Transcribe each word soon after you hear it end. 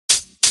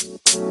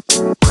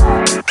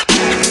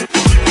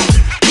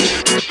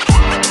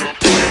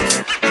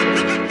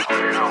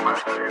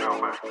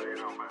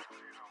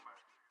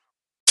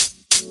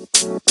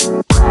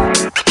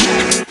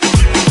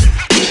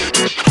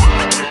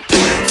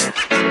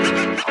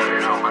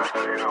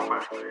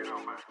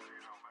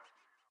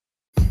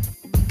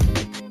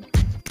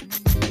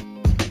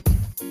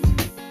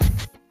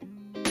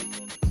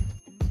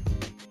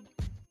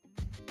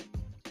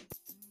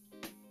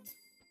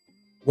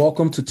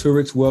Welcome to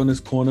Turik's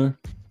Wellness Corner.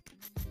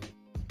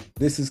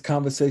 This is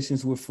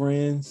Conversations with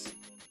Friends.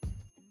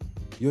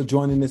 You're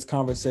joining this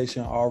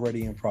conversation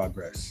already in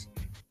progress.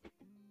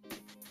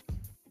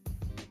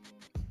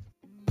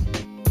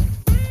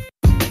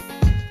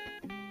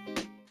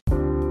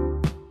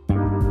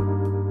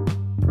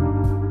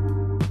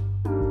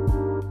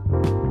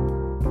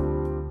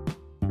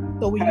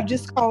 So when you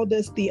just called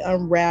us the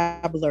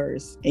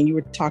unravelers and you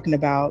were talking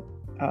about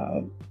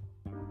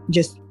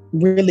just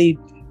really,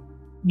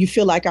 you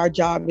feel like our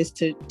job is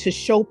to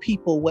show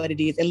people what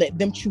it is and let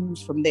them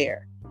choose from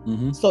there.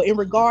 Mm-hmm. So in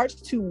regards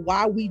to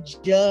why we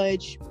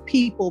judge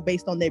people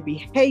based on their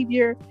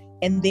behavior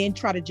and then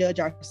try to judge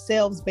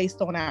ourselves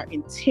based on our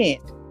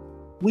intent,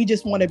 we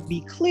just want to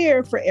be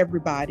clear for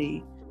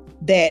everybody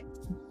that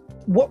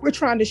what we're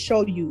trying to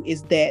show you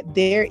is that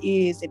there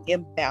is an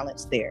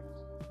imbalance there.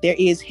 There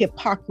is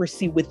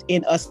hypocrisy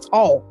within us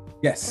all.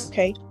 Yes.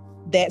 Okay.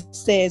 That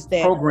says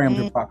that programmed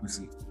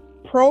hypocrisy.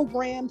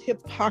 Programmed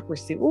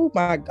hypocrisy. Oh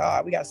my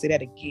God, we got to say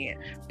that again.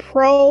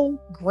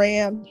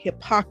 Programmed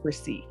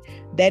hypocrisy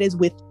that is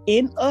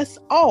within us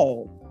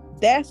all.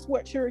 That's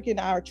what Turik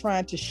and I are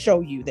trying to show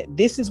you, that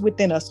this is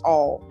within us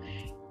all.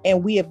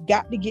 And we have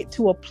got to get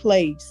to a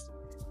place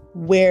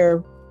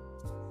where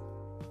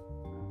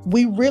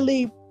we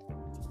really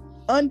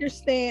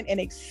understand and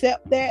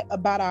accept that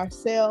about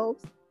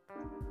ourselves,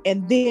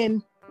 and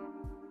then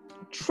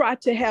try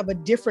to have a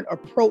different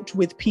approach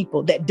with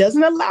people that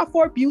doesn't allow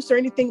for abuse or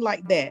anything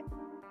like that,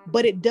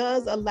 but it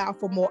does allow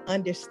for more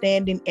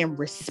understanding and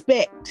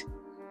respect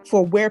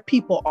for where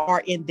people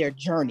are in their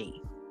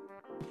journey.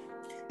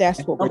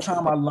 That's what we're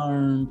trying. I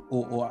learned,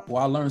 or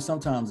I learned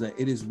sometimes that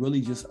it is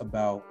really just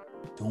about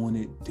doing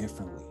it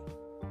differently.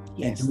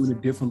 Yes. And doing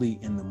it differently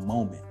in the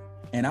moment.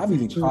 And I've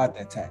even tried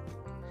that tactic.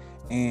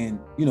 And,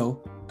 a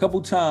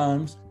couple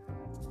times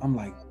I'm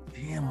like,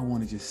 damn, I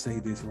want to just say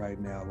this right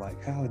now.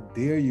 Like, how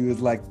dare you?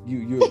 It's like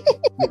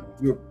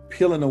you're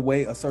peeling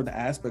away a certain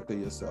aspect of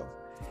yourself.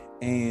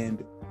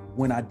 And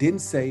when I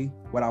didn't say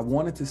what I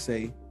wanted to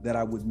say, that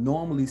I would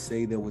normally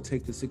say that would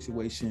take the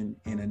situation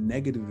in a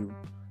negative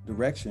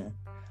direction,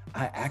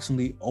 I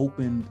actually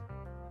opened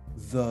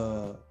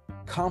the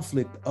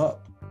conflict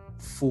up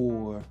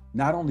for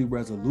not only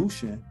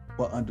resolution,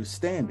 but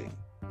understanding.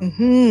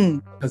 Mm-hmm.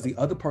 Because the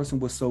other person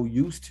was so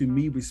used to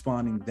me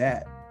responding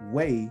that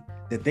way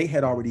that they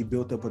had already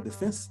built up a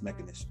defense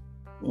mechanism.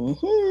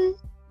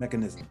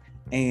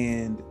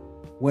 And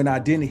when I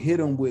didn't hit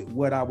them with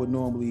what I would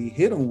normally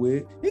hit them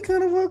with, it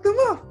kind of fucked them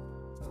up.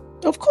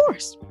 Of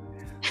course.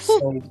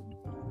 So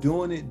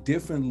doing it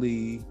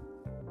differently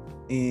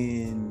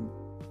in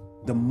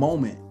the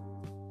moment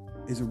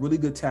is a really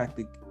good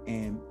tactic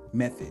and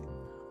method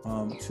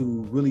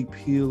to really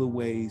peel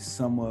away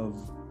some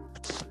of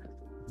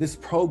this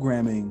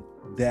programming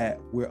that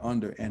we're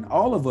under. And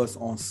all of us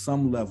on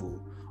some level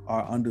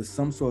are under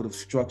some sort of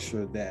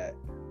structure that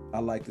I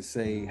like to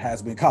say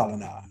has been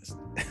colonized.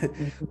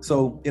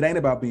 So it ain't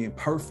about being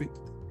perfect.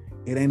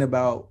 It ain't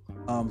about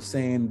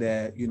saying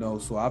that,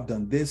 so I've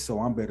done this, so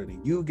I'm better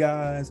than you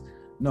guys.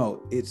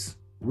 No, it's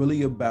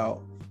really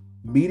about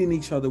meeting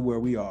each other where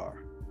we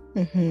are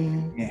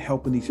and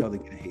helping each other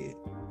get ahead.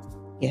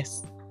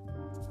 Yes.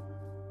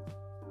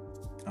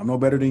 I'm no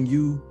better than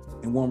you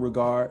in one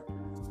regard.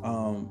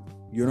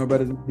 You're no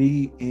better than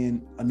me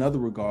in another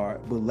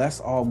regard, but let's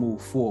all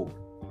move forward.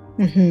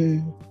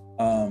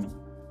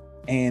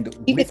 And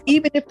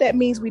even if that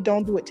means we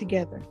don't do it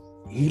together.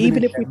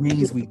 Even if that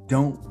means we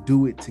don't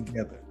do it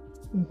together.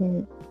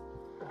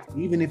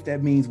 Even if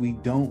that means we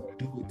don't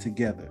do it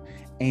together.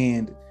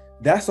 And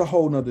that's a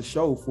whole nother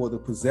show for the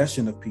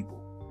possession of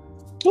people.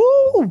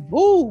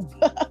 Ooh.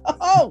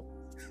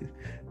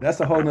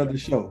 That's a whole nother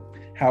show.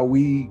 How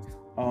we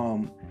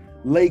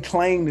lay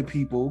claim to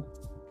people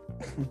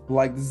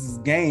like this is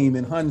game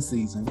and hunting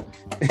season.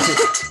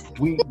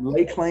 We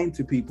lay claim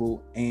to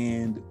people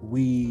and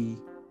we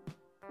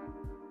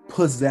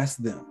possess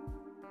them.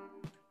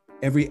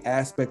 Every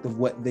aspect of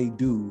what they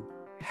do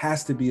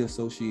has to be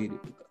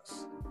associated with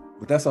us.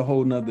 But that's a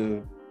whole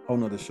nother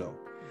show.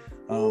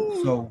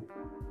 So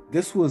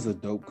this was a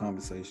dope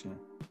conversation.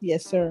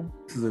 Yes, sir.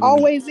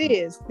 Always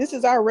is. This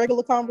is our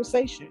regular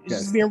conversation. It's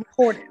just being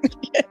recorded.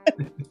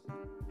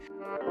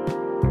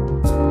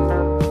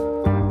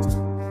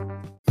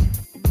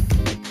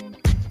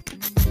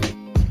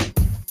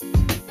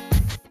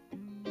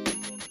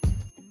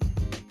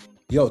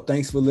 Yo,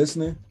 thanks for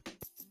listening.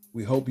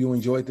 We hope you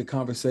enjoyed the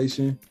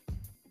conversation.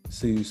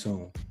 See you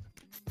soon.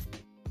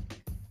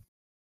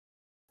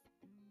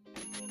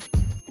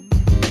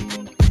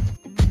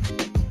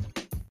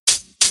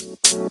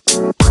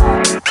 You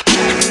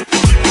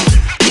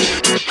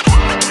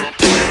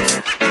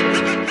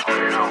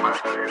know,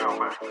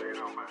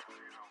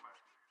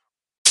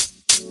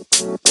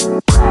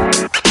 man.